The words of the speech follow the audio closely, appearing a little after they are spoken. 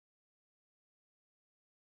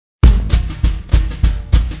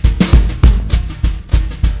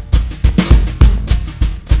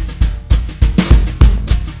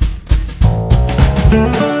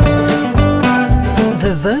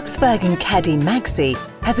Volkswagen Caddy Maxi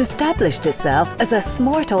has established itself as a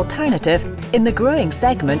smart alternative in the growing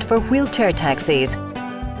segment for wheelchair taxis.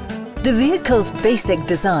 The vehicle's basic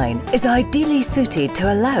design is ideally suited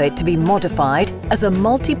to allow it to be modified as a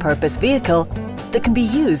multi-purpose vehicle that can be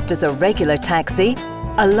used as a regular taxi,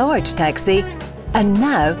 a large taxi, and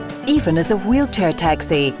now even as a wheelchair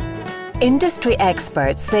taxi. Industry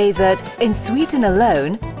experts say that in Sweden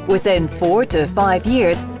alone, within 4 to 5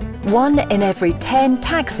 years, 1 in every 10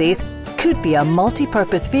 taxis could be a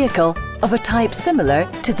multi-purpose vehicle of a type similar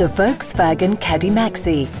to the Volkswagen Caddy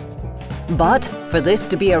Maxi. But for this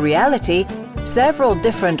to be a reality, several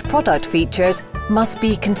different product features must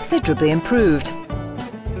be considerably improved.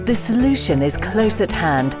 The solution is close at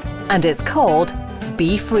hand and it's called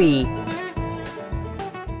Be Free.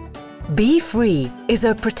 Be Free is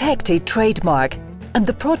a protected trademark, and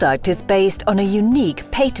the product is based on a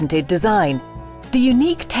unique patented design. The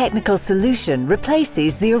unique technical solution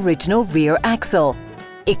replaces the original rear axle,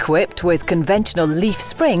 equipped with conventional leaf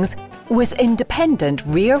springs with independent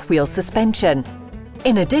rear wheel suspension.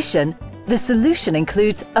 In addition, the solution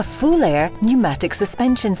includes a full-air pneumatic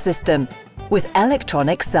suspension system with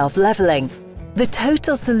electronic self-leveling. The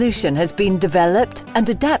total solution has been developed and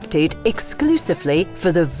adapted exclusively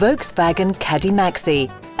for the Volkswagen Caddy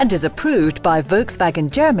Maxi and is approved by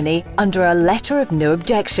Volkswagen Germany under a letter of no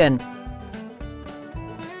objection.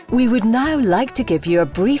 We would now like to give you a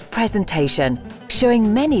brief presentation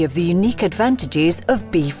showing many of the unique advantages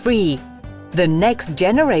of Be Free, the next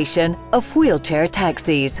generation of wheelchair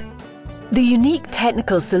taxis. The unique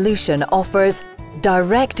technical solution offers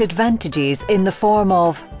direct advantages in the form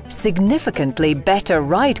of significantly better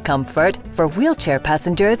ride comfort for wheelchair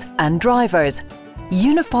passengers and drivers,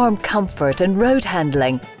 uniform comfort and road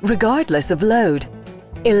handling regardless of load,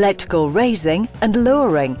 electrical raising and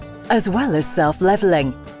lowering, as well as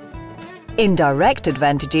self-leveling. Indirect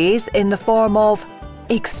advantages in the form of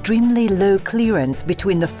extremely low clearance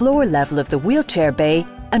between the floor level of the wheelchair bay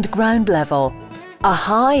and ground level, a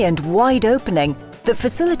high and wide opening that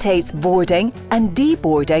facilitates boarding and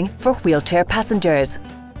deboarding for wheelchair passengers,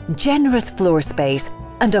 generous floor space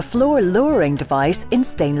and a floor lowering device in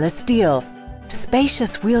stainless steel,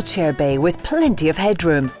 spacious wheelchair bay with plenty of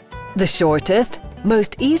headroom, the shortest,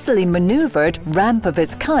 most easily maneuvered ramp of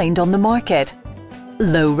its kind on the market,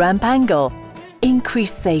 low ramp angle,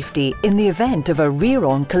 increased safety in the event of a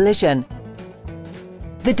rear-on collision.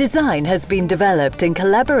 The design has been developed in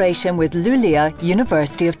collaboration with Luleå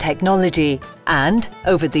University of Technology, and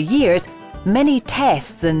over the years, many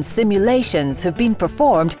tests and simulations have been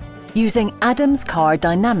performed using Adams Car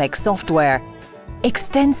Dynamics software.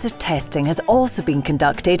 Extensive testing has also been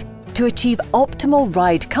conducted to achieve optimal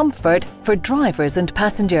ride comfort for drivers and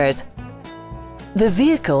passengers. The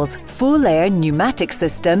vehicle's full-air pneumatic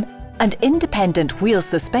system and independent wheel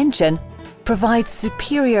suspension provide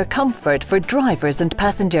superior comfort for drivers and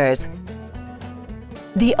passengers.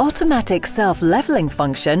 The automatic self-leveling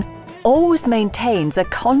function always maintains a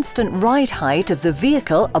constant ride height of the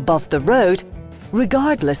vehicle above the road,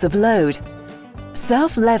 regardless of load.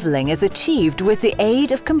 Self-leveling is achieved with the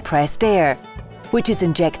aid of compressed air, which is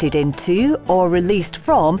injected into or released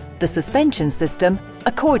from the suspension system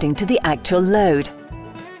according to the actual load.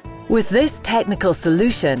 With this technical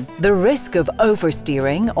solution, the risk of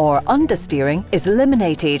oversteering or understeering is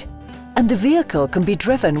eliminated, and the vehicle can be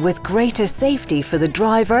driven with greater safety for the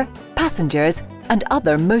driver, passengers, and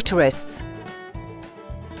other motorists.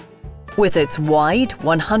 With its wide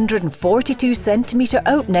 142 cm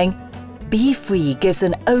opening, Be Free gives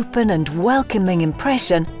an open and welcoming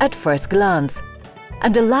impression at first glance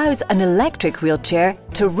and allows an electric wheelchair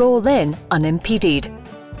to roll in unimpeded.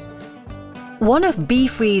 One of Be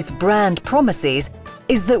Free's brand promises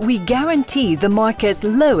is that we guarantee the market's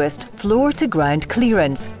lowest floor-to-ground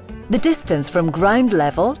clearance. The distance from ground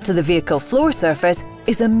level to the vehicle floor surface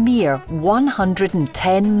is a mere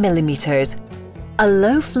 110 millimeters. A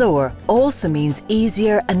low floor also means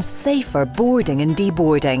easier and safer boarding and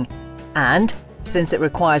deboarding. And, since it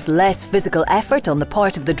requires less physical effort on the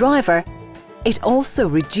part of the driver, it also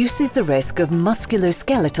reduces the risk of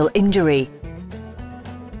musculoskeletal injury.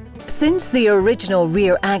 Since the original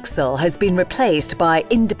rear axle has been replaced by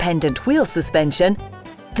independent wheel suspension,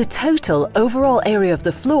 the total overall area of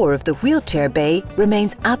the floor of the wheelchair bay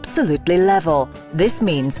remains absolutely level. This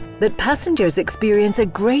means that passengers experience a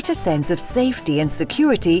greater sense of safety and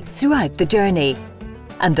security throughout the journey,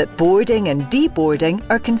 and that boarding and deboarding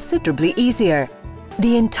are considerably easier.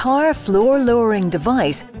 The entire floor-lowering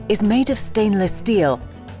device is made of stainless steel,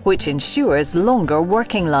 which ensures longer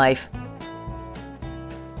working life.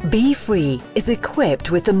 Be Free is equipped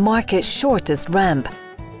with the market's shortest ramp,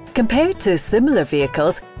 Compared to similar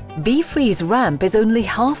vehicles, BeFree's ramp is only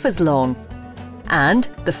half as long, and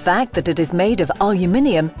the fact that it is made of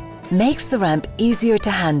aluminium makes the ramp easier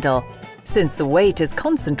to handle, since the weight is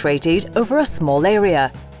concentrated over a small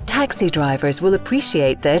area. Taxi drivers will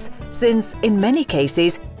appreciate this, since in many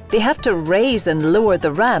cases they have to raise and lower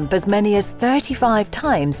the ramp as many as 35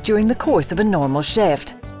 times during the course of a normal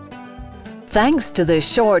shift. Thanks to the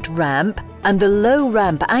short ramp and the low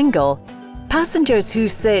ramp angle, passengers who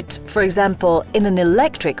sit, for example, in an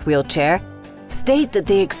electric wheelchair, state that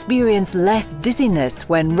they experience less dizziness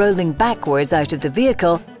when rolling backwards out of the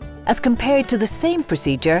vehicle as compared to the same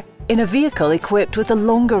procedure in a vehicle equipped with a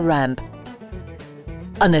longer ramp.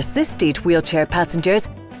 Unassisted wheelchair passengers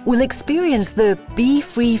will experience the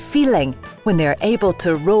BeFree feeling when they are able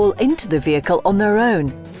to roll into the vehicle on their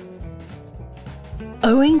own.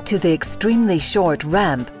 Owing to the extremely short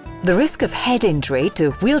ramp, the risk of head injury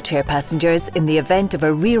to wheelchair passengers in the event of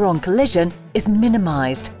a rear-on collision is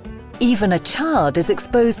minimised. Even a child is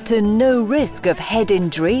exposed to no risk of head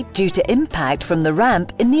injury due to impact from the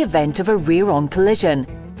ramp in the event of a rear-on collision.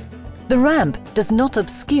 The ramp does not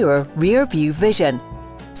obscure rear-view vision,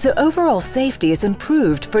 so overall safety is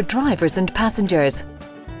improved for drivers and passengers.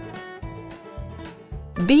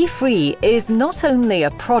 BeFree is not only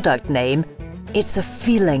a product name, it's a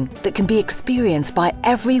feeling that can be experienced by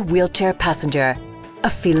every wheelchair passenger. A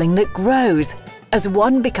feeling that grows as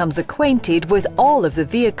one becomes acquainted with all of the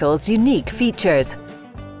vehicle's unique features.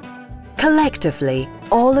 Collectively,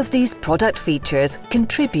 all of these product features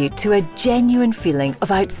contribute to a genuine feeling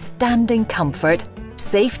of outstanding comfort,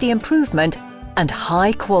 safety improvement, and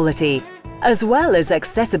high quality, as well as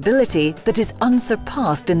accessibility that is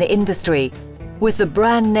unsurpassed in the industry. With the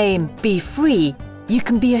brand name BeFree, you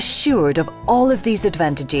can be assured of all of these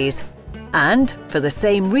advantages. And for the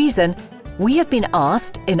same reason, we have been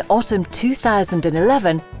asked in autumn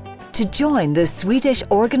 2011 to join the Swedish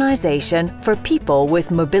Organisation for People with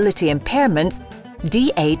Mobility Impairments,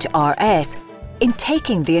 DHRS, in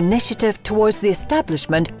taking the initiative towards the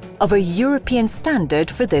establishment of a European standard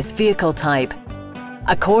for this vehicle type.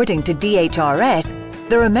 According to DHRS,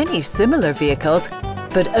 there are many similar vehicles,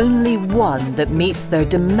 but only one that meets their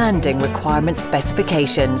demanding requirement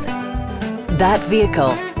specifications. That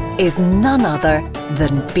vehicle is none other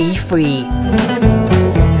than BeFree.